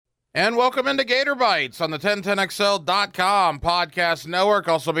And welcome into Gator Bites on the 1010XL.com podcast network,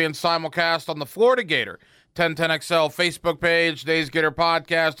 also being simulcast on the Florida Gator 1010XL Facebook page. Today's Gator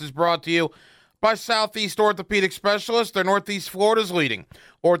podcast is brought to you by Southeast Orthopedic Specialists. They're Northeast Florida's leading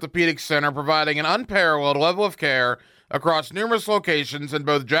orthopedic center, providing an unparalleled level of care across numerous locations in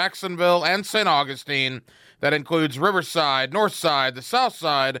both Jacksonville and St. Augustine. That includes Riverside, Northside, the South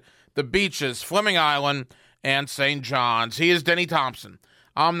Side, the beaches, Fleming Island, and St. John's. He is Denny Thompson.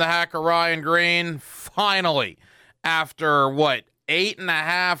 I'm the hacker, Ryan Green. Finally, after,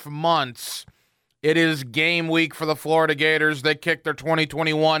 8.5 months, it is game week for the Florida Gators. They kicked their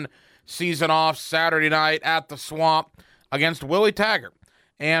 2021 season off Saturday night at the Swamp against Willie Taggart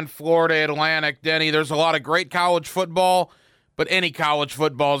and Florida Atlantic. Denny, there's a lot of great college football, but any college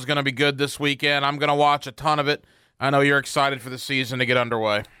football is going to be good this weekend. I'm going to watch a ton of it. I know you're excited for the season to get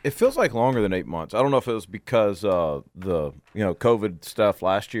underway. It feels like longer than 8 months. I don't know if it was because the COVID stuff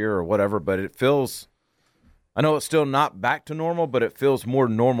last year or whatever, but it feels – I know it's still not back to normal, but it feels more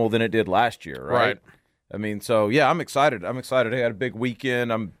normal than it did last year, right? I mean, so, yeah, I'm excited. I'm excited. I had a big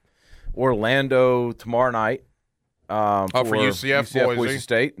weekend. I'm Orlando tomorrow night for UCF Boise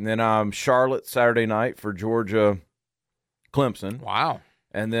State. And then I'm Charlotte Saturday night for Georgia Clemson. Wow.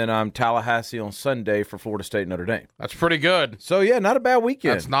 And then I'm Tallahassee on Sunday for Florida State Notre Dame. That's pretty good. So, yeah, not a bad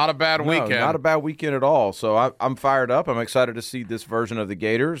weekend. That's not a bad weekend. Not a bad weekend at all. So I'm fired up. I'm excited to see this version of the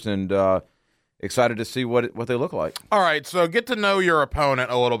Gators and excited to see what they look like. All right, so get to know your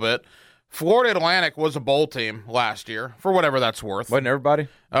opponent a little bit. Florida Atlantic was a bowl team last year, for whatever that's worth. Wasn't everybody?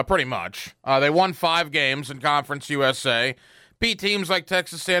 Pretty much. They won 5 games in Conference USA, beat teams like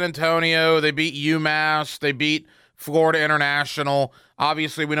Texas San Antonio, they beat UMass, they beat Florida International.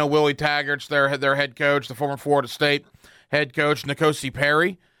 Obviously, we know Willie Taggart's their head coach, the former Florida State head coach. N'Kosi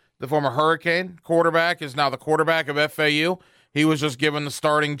Perry, the former Hurricane quarterback, is now the quarterback of FAU. He was just given the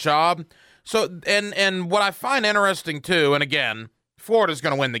starting job. So, and what I find interesting, too, and again, Florida's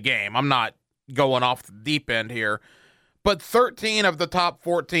going to win the game. I'm not going off the deep end here. But 13 of the top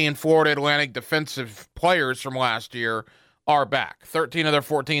 14 Florida Atlantic defensive players from last year are back. 13 of their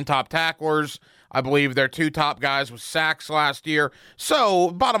 14 top tacklers. I believe their 2 top guys with sacks last year.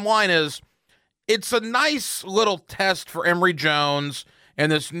 So, bottom line is, it's a nice little test for Emory Jones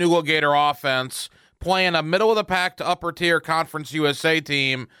and this new Gator offense playing a middle-of-the-pack to upper-tier Conference USA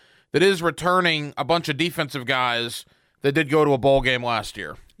team that is returning a bunch of defensive guys that did go to a bowl game last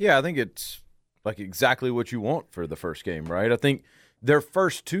year. Yeah, I think it's like exactly what you want for the first game, right? I think their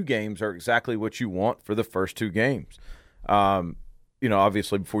first 2 games are exactly what you want for the first 2 games.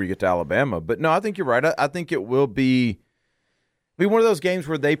 Obviously before you get to Alabama. But, no, I think you're right. I think it will be one of those games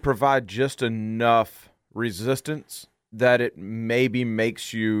where they provide just enough resistance that it maybe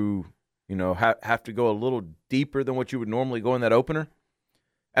makes you, have to go a little deeper than what you would normally go in that opener.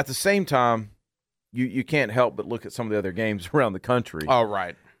 At the same time, you can't help but look at some of the other games around the country. Oh,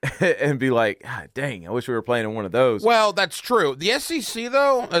 right. And be like, dang, I wish we were playing in one of those. Well, that's true. The SEC,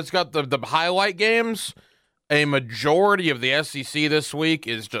 though, it's got the highlight games. A majority of the SEC this week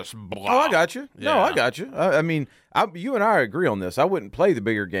is just blah. Oh, I got you. Yeah. No, I got you. I mean, you and I agree on this. I wouldn't play the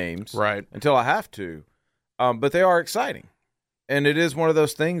bigger games until I have to. But they are exciting. And it is one of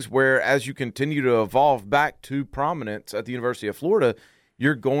those things where as you continue to evolve back to prominence at the University of Florida,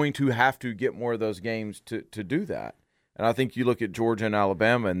 you're going to have to get more of those games to do that. And I think you look at Georgia and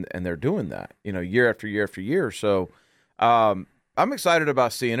Alabama, and they're doing that, year after year after year. So I'm excited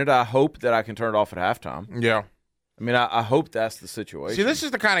about seeing it. I hope that I can turn it off at halftime. Yeah. I mean, I hope that's the situation. See, this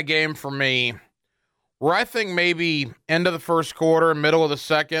is the kind of game for me where I think maybe end of the first quarter, middle of the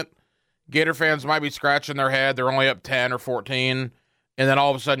second, Gator fans might be scratching their head. They're only up 10 or 14, and then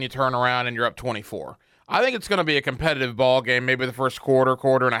all of a sudden you turn around and you're up 24. I think it's going to be a competitive ball game, maybe the first quarter,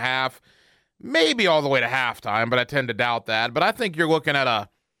 quarter and a half, maybe all the way to halftime, but I tend to doubt that. But I think you're looking at a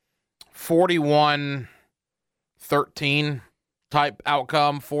 41-13 type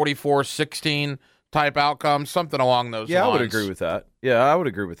outcome, 44-16 type outcome, something along those lines. Yeah, I would agree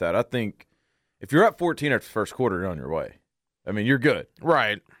with that. I think if you're up 14 after the first quarter, you're on your way. I mean, you're good.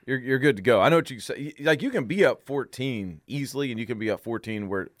 Right. You're good to go. I know what you say. Like, you can be up 14 easily, and you can be up 14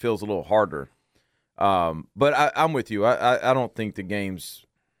 where it feels a little harder. But I'm with you. I don't think the game's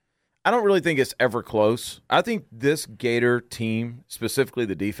 – I don't really think it's ever close. I think this Gator team, specifically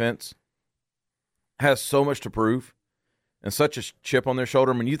the defense, has so much to prove and such a chip on their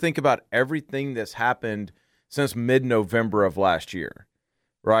shoulder. When you think about everything that's happened since mid-November of last year,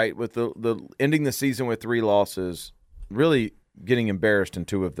 right, with the ending the season with 3 losses, really getting embarrassed in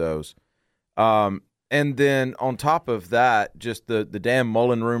 2 of those. And then on top of that, just the Dan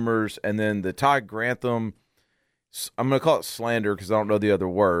Mullen rumors, and then the Todd Grantham, I'm going to call it slander because I don't know the other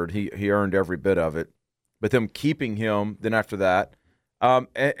word. He earned every bit of it. But them keeping him, then after that,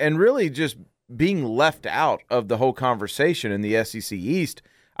 and really just being left out of the whole conversation in the SEC East,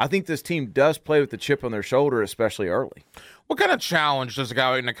 I think this team does play with the chip on their shoulder, especially early. What kind of challenge does a guy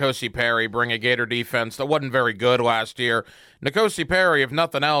like N'Kosi Perry bring a Gator defense that wasn't very good last year? N'Kosi Perry, if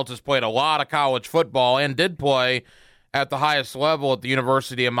nothing else, has played a lot of college football and did play at the highest level at the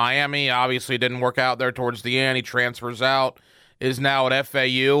University of Miami. Obviously didn't work out there towards the end. He transfers out, is now at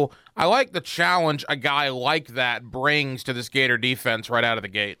FAU. I like the challenge a guy like that brings to this Gator defense right out of the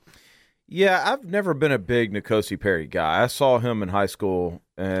gate. Yeah, I've never been a big N'Kosi Perry guy. I saw him in high school,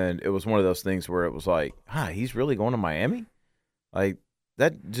 and it was one of those things where it was like, he's really going to Miami? Like,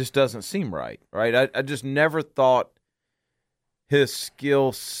 that just doesn't seem right? I just never thought his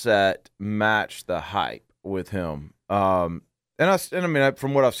skill set matched the hype with him. And I mean,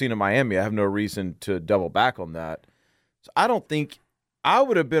 from what I've seen in Miami, I have no reason to double back on that. So I don't think I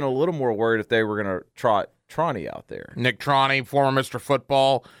would have been a little more worried if they were going to trot Troney out there. Nick Troney, former Mr.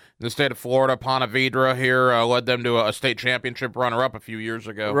 Football in the state of Florida, Ponte Vedra here, led them to a state championship runner-up a few years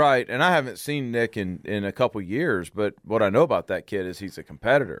ago. Right, and I haven't seen Nick in a couple years, but what I know about that kid is he's a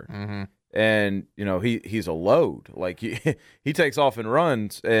competitor. Mm-hmm. And, he's a load. Like, he takes off and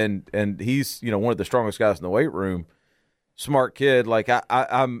runs, and he's, one of the strongest guys in the weight room. Smart kid. Like,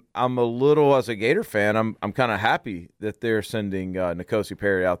 I'm a little, as a Gator fan, I'm kind of happy that they're sending N'Kosi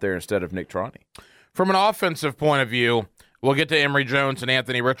Perry out there instead of Nick Troney. From an offensive point of view, we'll get to Emory Jones and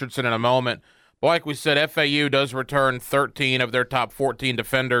Anthony Richardson in a moment. But like we said, FAU does return 13 of their top 14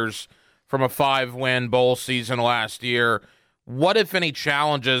 defenders from a 5-win bowl season last year. What, if any,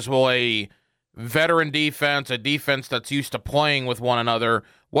 challenges will a veteran defense, a defense that's used to playing with one another,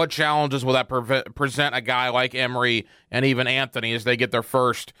 what challenges will that present a guy like Emory and even Anthony as they get their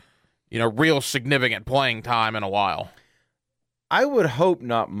first, real significant playing time in a while? I would hope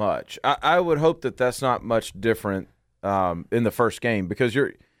not much. I would hope that that's not much different in the first game, because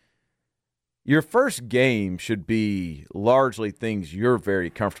your first game should be largely things you're very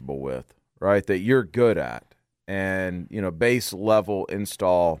comfortable with, right, that you're good at. And, base level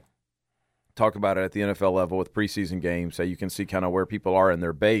install, talk about it at the NFL level with preseason games so you can see kind of where people are in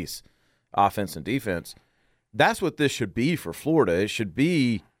their base, offense and defense. That's what this should be for Florida. It should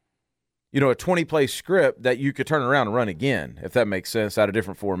be, a 20-play script that you could turn around and run again, if that makes sense, out of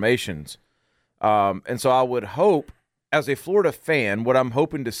different formations. And so I would hope, as a Florida fan, what I'm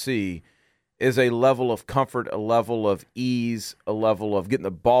hoping to see is a level of comfort, a level of ease, a level of getting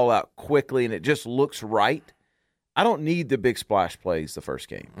the ball out quickly, and it just looks right. I don't need the big splash plays the first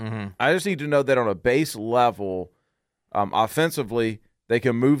game. Mm-hmm. I just need to know that on a base level, offensively, they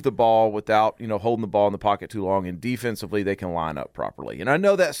can move the ball without, holding the ball in the pocket too long, and defensively, they can line up properly. And I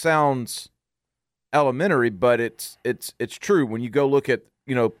know that sounds elementary, but it's true. When you go look at,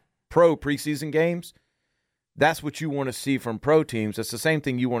 pro preseason games, that's what you want to see from pro teams. It's the same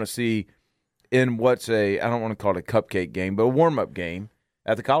thing you want to see in what's I don't want to call it a cupcake game, but a warm-up game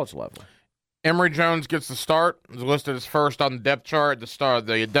at the college level. Emory Jones gets the start. He's listed as first on the depth chart.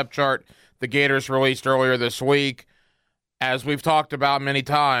 The depth chart the Gators released earlier this week. As we've talked about many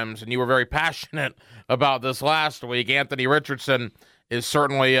times, and you were very passionate about this last week, Anthony Richardson is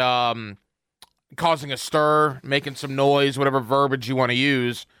certainly causing a stir, making some noise, whatever verbiage you want to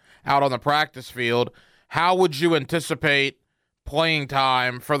use, out on the practice field. How would you anticipate playing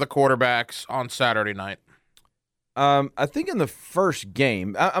time for the quarterbacks on Saturday night? I think in the first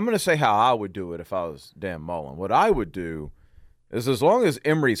game, I'm going to say how I would do it if I was Dan Mullen. What I would do is, as long as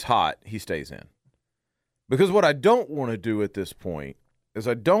Emory's hot, he stays in. Because what I don't want to do at this point is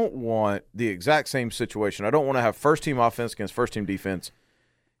I don't want the exact same situation. I don't want to have first-team offense against first-team defense,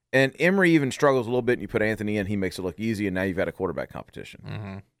 and Emory even struggles a little bit, and you put Anthony in, he makes it look easy, and now you've got a quarterback competition.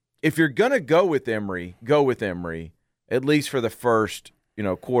 Mm-hmm. If you're going to go with Emory, at least for the first,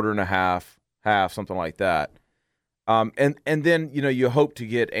 quarter and a half, something like that. And then, you hope to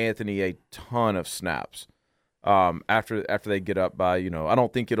get Anthony a ton of snaps after they get up by, I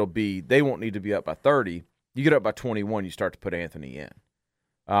don't think they won't need to be up by 30. You get up by 21, you start to put Anthony in.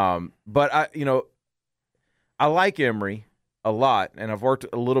 But I like Emory a lot, and I've worked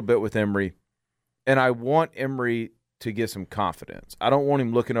a little bit with Emory, and I want Emory to get some confidence. I don't want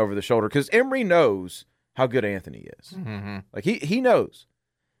him looking over the shoulder, because Emory knows how good Anthony is. Mm-hmm. Like he knows.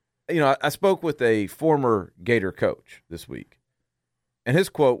 I spoke with a former Gator coach this week, and his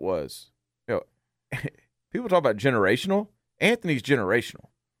quote was, people talk about generational. Anthony's generational.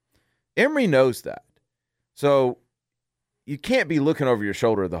 Emory knows that. So you can't be looking over your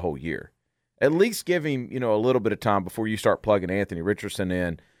shoulder the whole year. At least give him, a little bit of time before you start plugging Anthony Richardson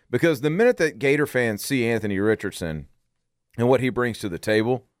in. Because the minute that Gator fans see Anthony Richardson and what he brings to the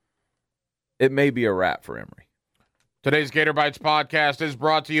table, it may be a wrap for Emory. Today's Gator Bites podcast is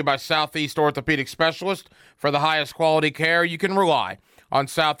brought to you by Southeast Orthopedic Specialist. For the highest quality care, you can rely on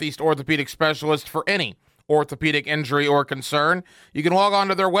Southeast Orthopedic Specialist for any orthopedic injury or concern. You can log on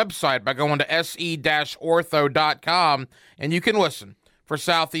to their website by going to se-ortho.com, and you can listen for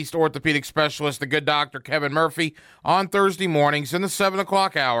Southeast Orthopedic Specialist, the good Dr. Kevin Murphy, on Thursday mornings in the 7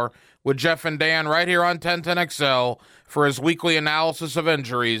 o'clock hour with Jeff and Dan right here on 1010XL for his weekly analysis of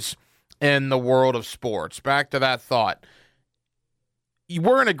injuries in the world of sports. Back to that thought.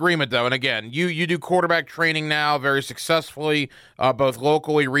 We're in agreement, though, and again, you do quarterback training now very successfully, both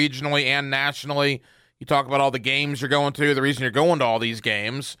locally, regionally, and nationally. You talk about all the games you're going to. The reason you're going to all these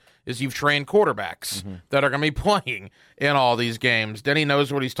games is you've trained quarterbacks that are going to be playing in all these games. Denny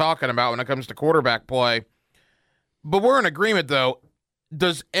knows what he's talking about when it comes to quarterback play. But we're in agreement, though.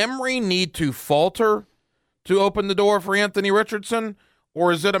 Does Emory need to falter to open the door for Anthony Richardson?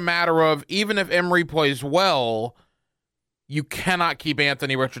 Or is it a matter of, even if Emory plays well, you cannot keep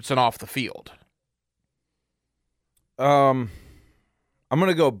Anthony Richardson off the field? I'm going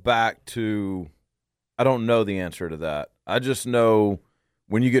to go back to, I don't know the answer to that. I just know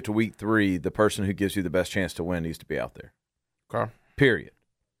when you get to week 3, the person who gives you the best chance to win needs to be out there. Okay. Period.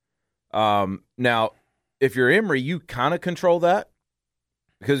 Now, if you're Emory, you kind of control that.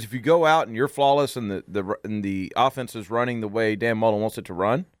 Because if you go out and you're flawless and the offense is running the way Dan Mullen wants it to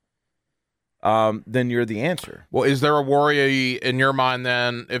run, then you're the answer. Well, is there a worry in your mind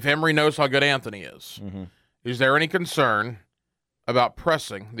then, if Emory knows how good Anthony is, is there any concern about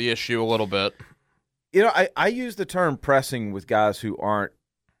pressing the issue a little bit? You know, I use the term pressing with guys who aren't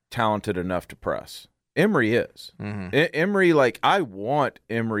talented enough to press. Emory is. Emory, like, I want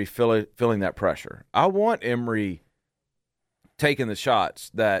Emory feeling that pressure. I want Emory taking the shots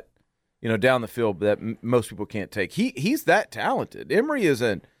that, you know, down the field that most people can't take. He's that talented. Emory is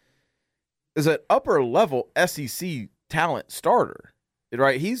an upper level SEC talent starter,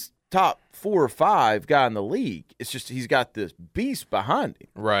 right? He's top 4 or 5 guy in the league. It's just he's got this beast behind him.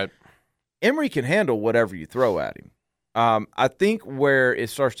 Right. Emory can handle whatever you throw at him. I think where it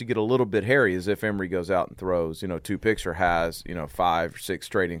starts to get a little bit hairy is if Emory goes out and throws, 2 picks or has, 5 or 6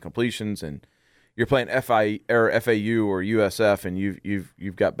 straight incompletions, and you're playing FAU or USF, and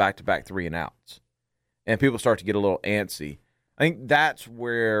you've got back-to-back 3-and-outs, and people start to get a little antsy. I think that's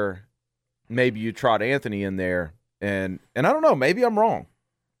where maybe you trot Anthony in there, and I don't know, maybe I'm wrong.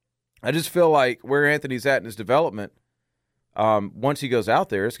 I just feel like where Anthony's at in his development, once he goes out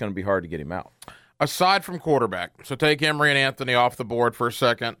there, it's going to be hard to get him out. Aside from quarterback, so take Emory and Anthony off the board for a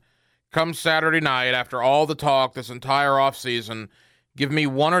second. Come Saturday night, after all the talk this entire offseason, give me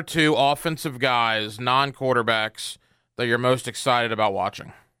 1 or 2 offensive guys, non-quarterbacks, that you're most excited about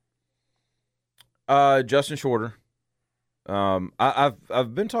watching. Justin Shorter.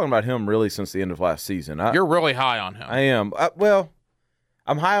 I've been talking about him really since the end of last season. You're really high on him. I am.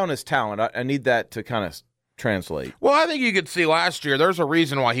 I'm high on his talent. I need that to kind of translate. Well, I think you could see last year there's a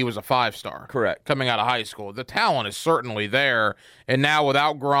reason why he was a 5-star. Correct. Coming out of high school. The talent is certainly there. And now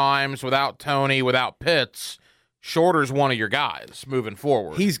without Grimes, without Tony, without Pitts, Shorter's one of your guys moving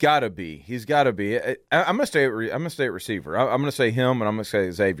forward. He's got to be. I'm going to stay at receiver. I'm going to say him, and I'm going to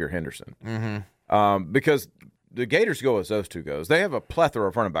say Xavier Henderson. Because the Gators go as those 2 goes. They have a plethora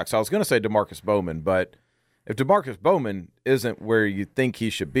of running backs. I was going to say DeMarcus Bowman, but if DeMarcus Bowman isn't where you think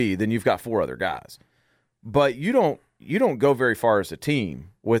he should be, then you've got 4 other guys. But you don't go very far as a team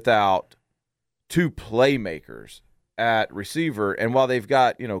without 2 playmakers at receiver. And while they've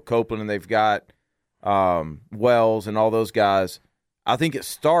got, Copeland and they've got Wells and all those guys, I think it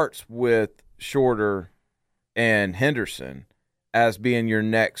starts with Shorter and Henderson as being your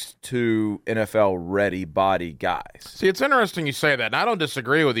next 2 NFL-ready body guys. See, it's interesting you say that, and I don't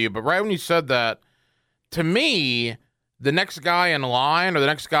disagree with you, but right when you said that, to me, the next guy in line, or the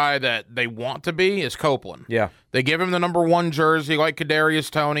next guy that they want to be, is Copeland. Yeah. They give him the number 1 jersey like Kadarius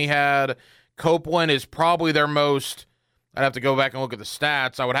Toney had. Copeland is probably their most – I'd have to go back and look at the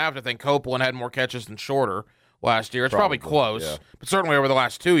stats. I would have to think Copeland had more catches than Shorter last year. It's probably close. Yeah. But certainly over the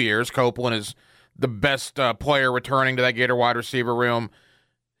last 2 years, Copeland is the best player returning to that Gator wide receiver room.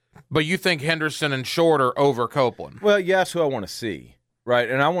 But you think Henderson and Shorter over Copeland? Well, you ask who I want to see, right?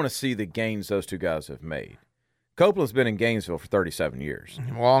 And I want to see the gains those 2 guys have made. Copeland's been in Gainesville for 37 years.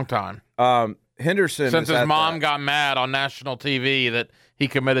 Long time. Henderson, since his mom got mad on national TV that he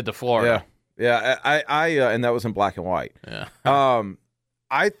committed to Florida. Yeah. I and that was in black and white. Yeah.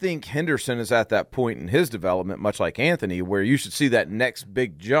 I think Henderson is at that point in his development, much like Anthony, where you should see that next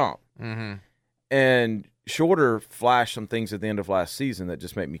big jump. And Shorter flashed some things at the end of last season that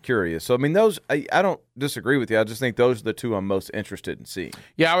just make me curious. So, I mean, those I don't disagree with you. I just think those are the two I'm most interested in seeing.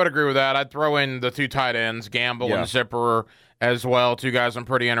 Yeah, I would agree with that. I'd throw in the two tight ends, Gamble and Zipper as well, two guys I'm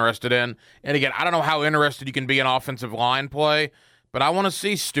pretty interested in. And again, I don't know how interested you can be in offensive line play, but I want to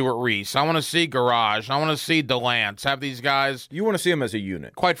see Stuart Reese. I want to see Garage. I want to see DeLance. Have these guys, you want to see them as a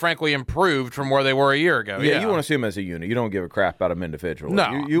unit, quite frankly, improved from where they were a year ago. Yeah, you want to see them as a unit. You don't give a crap about them individually.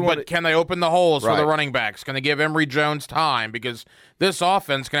 No, but can they open the holes for the running backs? Can they give Emory Jones time? Because this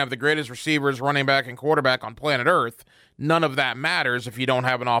offense can have the greatest receivers, running back, and quarterback on planet Earth. None of that matters if you don't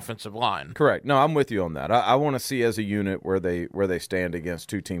have an offensive line. Correct. No, I'm with you on that. I want to see as a unit where they stand against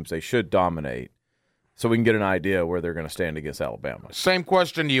two teams they should dominate, so we can get an idea where they're going to stand against Alabama. Same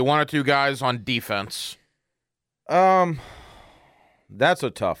question to you. One or two guys on defense? That's a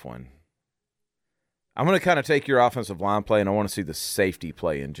tough one. I'm going to kind of take your offensive line play, and I want to see the safety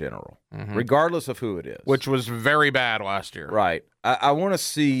play in general, regardless of who it is. Which was very bad last year. Right. I want to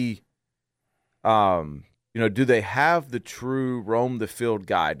see, do they have the true roam the field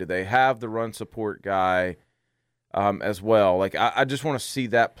guy? Do they have the run support guy as well? Like, I just want to see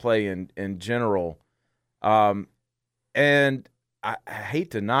that play in general. And I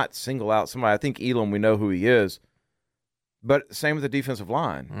hate to not single out somebody. I think Elam, we know who he is, but same with the defensive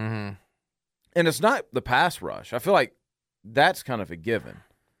line. Mm-hmm. And it's not the pass rush. I feel like that's kind of a given.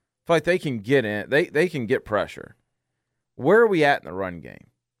 I feel like they can get in. They can get pressure. Where are we at in the run game?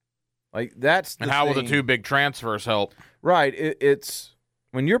 Like, that's the And how thing. will the two big transfers help? Right. It's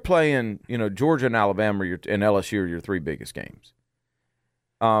when you're playing, Georgia and Alabama and LSU are your three biggest games.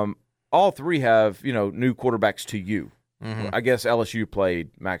 All three have, new quarterbacks to you. Mm-hmm. I guess LSU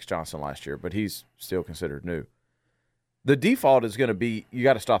played Max Johnson last year, but he's still considered new. The default is going to be you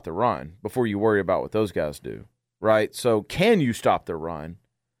got to stop the run before you worry about what those guys do, right? So can you stop the run?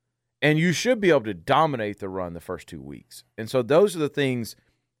 And you should be able to dominate the run the first 2 weeks. And so those are the things.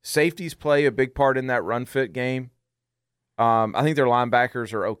 Safeties play a big part in that run fit game. I think their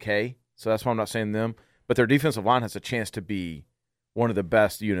linebackers are okay, so that's why I'm not saying them. But their defensive line has a chance to be one of the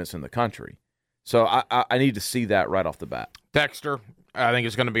best units in the country. So I need to see that right off the bat. Dexter, I think,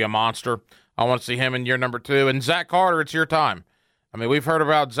 is going to be a monster. I want to see him in year number 2. And Zach Carter, it's your time. I mean, we've heard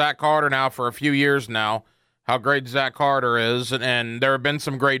about Zach Carter now for a few years now, how great Zach Carter is, and there have been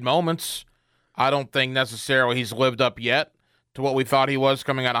some great moments. I don't think necessarily he's lived up yet to what we thought he was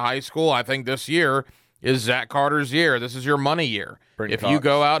coming out of high school. I think this year is Zach Carter's year. This is your money year. If you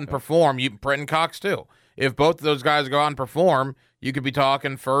go out and perform, Brenton Cox too. If both of those guys go out and perform, you could be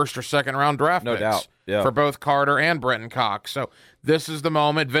talking first or second round draft picks. No doubt. Yeah. For both Carter and Brenton Cox. So this is the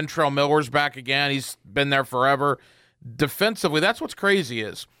moment. Ventrell Miller's back again. He's been there forever. Defensively, that's what's crazy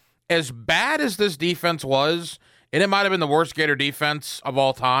is, as bad as this defense was, and it might have been the worst Gator defense of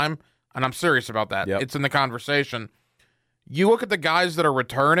all time, and I'm serious about that. Yep. It's in the conversation. You look at the guys that are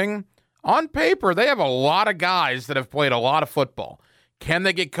returning, on paper, they have a lot of guys that have played a lot of football. Can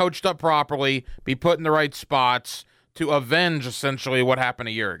they get coached up properly, be put in the right spots to avenge essentially what happened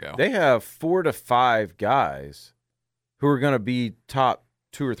a year ago? They have 4 to 5 guys who are going to be top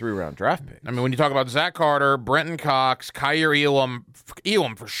 2 or 3 round draft picks. I mean, when you talk about Zach Carter, Brenton Cox, Kyer Elam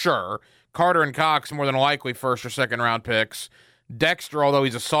for sure, Carter and Cox more than likely first or second round picks. Dexter, although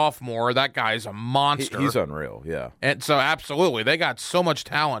he's a sophomore, that guy's a monster. He's unreal, yeah. And so, absolutely, they got so much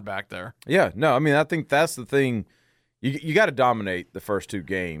talent back there. Yeah, no, I mean, I think that's the thing. You got to dominate the first 2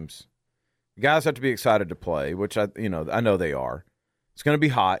 games. The guys have to be excited to play, which I know they are. It's going to be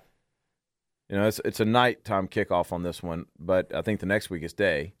hot. It's a nighttime kickoff on this one, but I think the next week is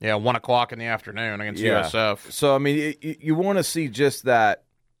day. Yeah, 1 o'clock in the afternoon against USF. So, I mean, you want to see just that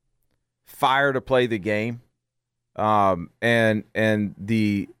fire to play the game. And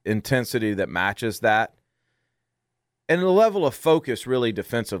the intensity that matches that, and the level of focus really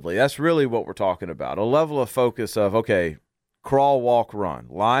defensively. That's really what we're talking about. A level of focus of, okay, crawl, walk, run.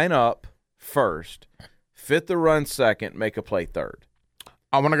 Line up first, fit the run second, make a play third.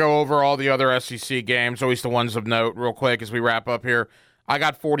 I want to go over all the other SEC games, at least the ones of note, real quick as we wrap up here. I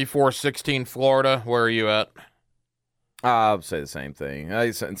got 44-16 Florida. Where are you at? I'll say the same thing.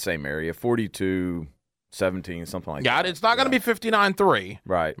 It's in the same area, 42-17, something like that. Yeah, it's not going to be 59-3.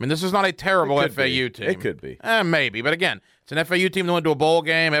 Right. I mean, this is not a terrible FAU team. It could be. Maybe. But again, it's an FAU team that went to a bowl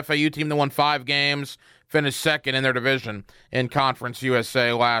game, FAU team that won 5 games, finished second in their division in Conference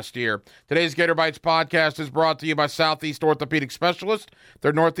USA last year. Today's Gator Bites podcast is brought to you by Southeast Orthopedic Specialists.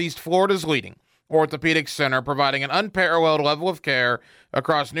 They're Northeast Florida's leading orthopedic center, providing an unparalleled level of care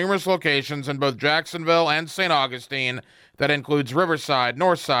across numerous locations in both Jacksonville and St. Augustine. That includes Riverside,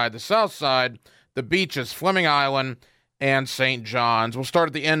 Northside, the South Side, the beaches, Fleming Island, and St. John's. We'll start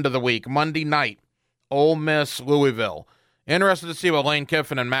at the end of the week, Monday night. Ole Miss, Louisville. Interested to see what Lane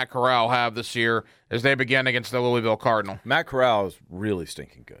Kiffin and Matt Corral have this year as they begin against the Louisville Cardinal. Matt Corral is really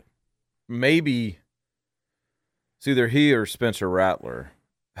stinking good. Maybe it's either he or Spencer Rattler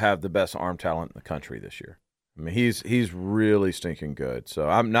have the best arm talent in the country this year. I mean, he's really stinking good. So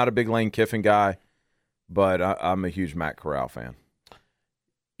I'm not a big Lane Kiffin guy, but I'm a huge Matt Corral fan.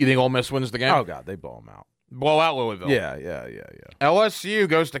 You think Ole Miss wins the game? Oh, God, they blow them out. Blow out Louisville. Yeah. LSU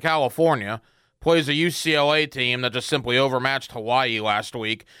goes to California, plays a UCLA team that just simply overmatched Hawaii last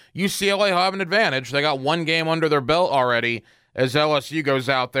week. UCLA have an advantage. They got one game under their belt already as LSU goes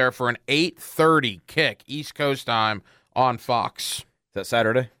out there for an 8:30 kick, East Coast time on Fox. Is that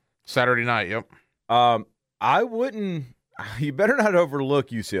Saturday? Saturday night, yep. I wouldn't – you better not overlook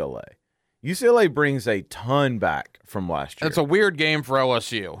UCLA. UCLA brings a ton back from last year. It's a weird game for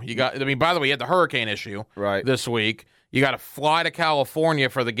LSU. By the way, you had the hurricane issue this week. You got to fly to California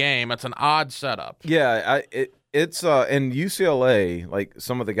for the game. It's an odd setup. Yeah, it's in UCLA, like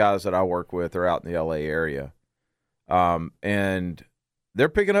some of the guys that I work with are out in the LA area. And they're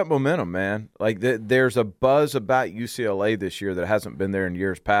picking up momentum, man. Like there's a buzz about UCLA this year that hasn't been there in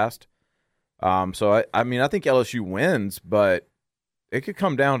years past. So I think LSU wins, but it could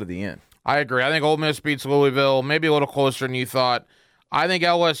come down to the end. I agree. I think Ole Miss beats Louisville, maybe a little closer than you thought. I think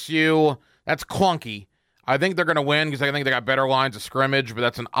LSU, that's clunky. I think they're going to win because I think they got better lines of scrimmage, but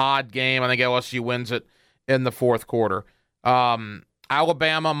that's an odd game. I think LSU wins it in the fourth quarter.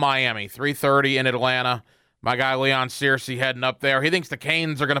 Alabama, Miami, 3:30 in Atlanta. My guy Leon Searcy heading up there. He thinks the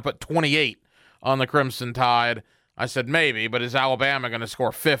Canes are going to put 28 on the Crimson Tide. I said maybe, but is Alabama going to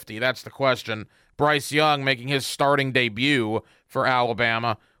score 50? That's the question. Bryce Young making his starting debut for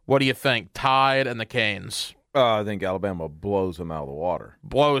Alabama. What do you think? Tide and the Canes. I think Alabama blows them out of the water.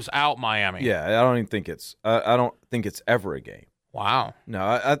 Blows out Miami. Yeah, I don't even think it's. I don't think it's ever a game. Wow.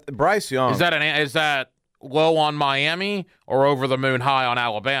 No, Bryce Young. Is that low on Miami or over the moon high on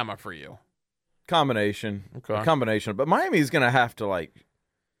Alabama for you? Combination. Okay. A combination. But Miami's going to have to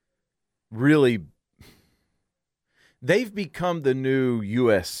really. They've become the new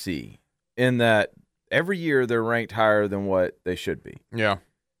USC in that every year they're ranked higher than what they should be. Yeah.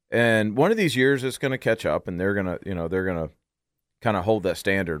 And one of these years it's going to catch up, and they're going to kind of hold that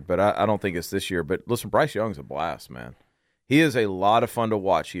standard. But I don't think it's this year. But listen, Bryce Young's a blast, man. He is a lot of fun to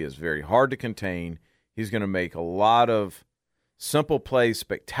watch. He is very hard to contain. He's going to make a lot of simple plays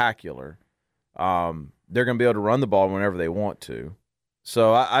spectacular. They're going to be able to run the ball whenever they want to.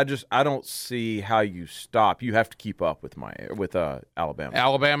 So I don't see how you stop. You have to keep up with Alabama.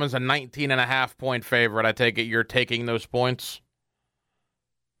 Alabama's a 19.5-point favorite. I take it you're taking those points.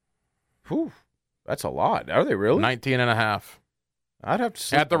 Whew, that's a lot. Are they really? 19.5. I'd have to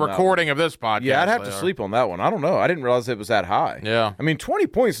sleep at the recording of this podcast. Yeah, I'd have to sleep on that one. I don't know. I didn't realize it was that high. Yeah. I mean, 20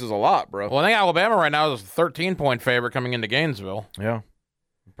 points is a lot, bro. Well, I think Alabama right now is a 13-point favorite coming into Gainesville. Yeah.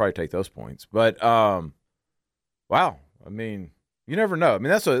 I'll probably take those points. But, wow. I mean, you never know. I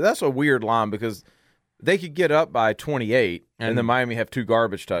mean, that's a weird line because they could get up by 28 and then Miami have 2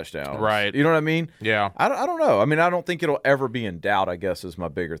 garbage touchdowns. Right. You know what I mean? Yeah. I don't know. I mean, I don't think it'll ever be in doubt, I guess, is my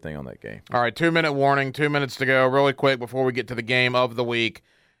bigger thing on that game. All right, 2-minute warning, 2 minutes to go. Really quick before we get to the game of the week.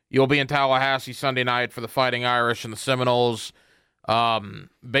 You'll be in Tallahassee Sunday night for the Fighting Irish and the Seminoles.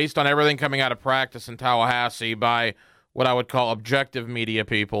 Based on everything coming out of practice in Tallahassee by what I would call objective media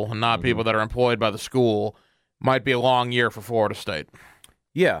people and not people that are employed by the school, might be a long year for Florida State.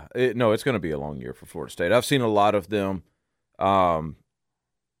 Yeah, it's going to be a long year for Florida State. I've seen a lot of them.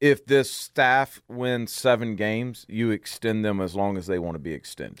 If this staff wins 7 games, you extend them as long as they want to be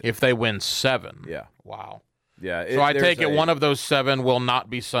extended. If they win 7? Yeah. Wow. Yeah. So I take it one of those 7 will not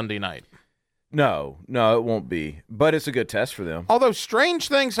be Sunday night. No, it won't be. But it's a good test for them. Although strange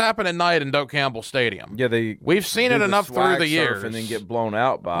things happen at night in Doak Campbell Stadium. Yeah, we've seen it enough through the years, and then get blown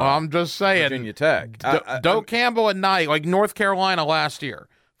out by. Well, I'm just saying, Virginia Tech. Doak Campbell at night, like North Carolina last year.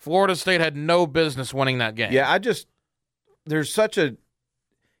 Florida State had no business winning that game. Yeah,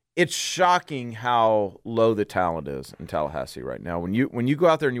 it's shocking how low the talent is in Tallahassee right now. When you go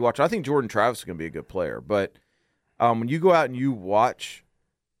out there and you watch, I think Jordan Travis is going to be a good player, but when you go out and you watch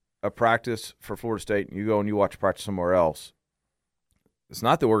a practice for Florida State and you go and you watch practice somewhere else, it's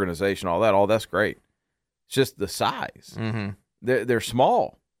not the organization, all that's great. It's just the size. Mm-hmm. They're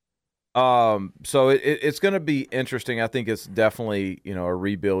small. So it's going to be interesting. I think it's definitely, a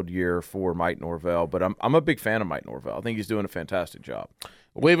rebuild year for Mike Norvell, but I'm a big fan of Mike Norvell. I think he's doing a fantastic job.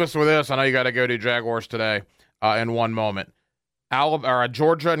 Leave us with this. I know you got to go to Jaguars today in one moment.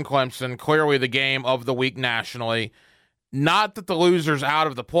 Georgia and Clemson, clearly the game of the week nationally. Not that the loser's out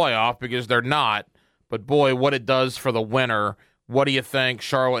of the playoff, because they're not, but boy, what it does for the winner What do you think,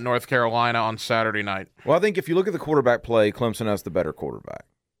 Charlotte, North Carolina on Saturday night? Well, I think if you look at the quarterback play, Clemson has the better quarterback.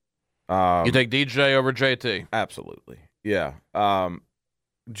 You take DJ over JT? Absolutely. Yeah.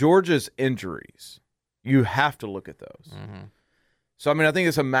 Georgia's injuries, you have to look at those. Mm-hmm. So, I mean, I think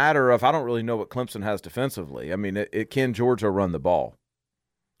it's a matter of I don't really know what Clemson has defensively. I mean, it can Georgia run the ball?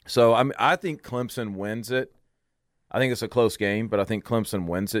 So, I think Clemson wins it. I think it's a close game, but I think Clemson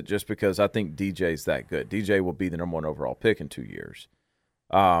wins it just because I think DJ's that good. DJ will be the number 1 overall pick in 2 years.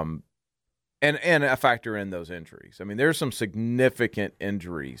 And I factor in those injuries. I mean, there's some significant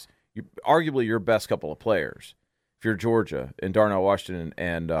injuries. Arguably your best couple of players, if you're Georgia, and Darnell Washington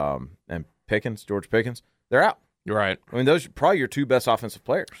and Pickens, George Pickens, they're out. You're right. I mean, those are probably your 2 best offensive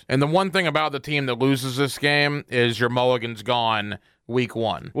players. And the one thing about the team that loses this game is your mulligan's gone week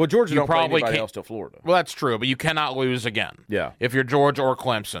 1. Well, Georgia don't probably play anybody can't, else till Florida. Well, that's true, but you cannot lose again. Yeah. If you're Georgia or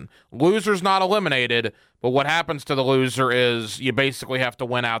Clemson. Loser's not eliminated, but what happens to the loser is you basically have to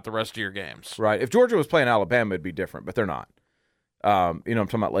win out the rest of your games. Right. If Georgia was playing Alabama, it'd be different, but they're not. I'm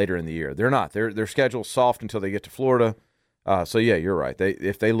talking about later in the year. They're not. Their schedule's soft until they get to Florida. So, yeah, you're right.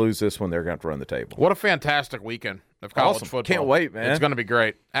 If they lose this one, they're going to have to run the table. What a fantastic weekend of college football. Can't wait, man. It's going to be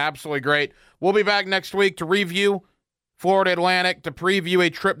great. Absolutely great. We'll be back next week to review Florida Atlantic, to preview a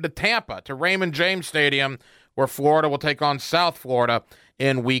trip to Tampa, to Raymond James Stadium, where Florida will take on South Florida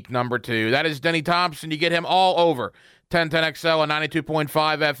in week number 2. That is Denny Thompson. You get him all over 1010XL and 92.5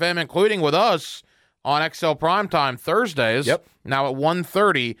 FM, including with us on XL Primetime Thursdays. Yep. Now at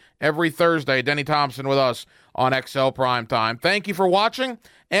 1:30 every Thursday, Denny Thompson with us on XL Primetime. Thank you for watching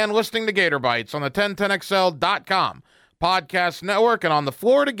and listening to Gator Bites on the 1010XL.com podcast network and on the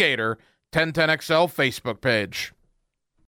Florida Gator 1010XL Facebook page.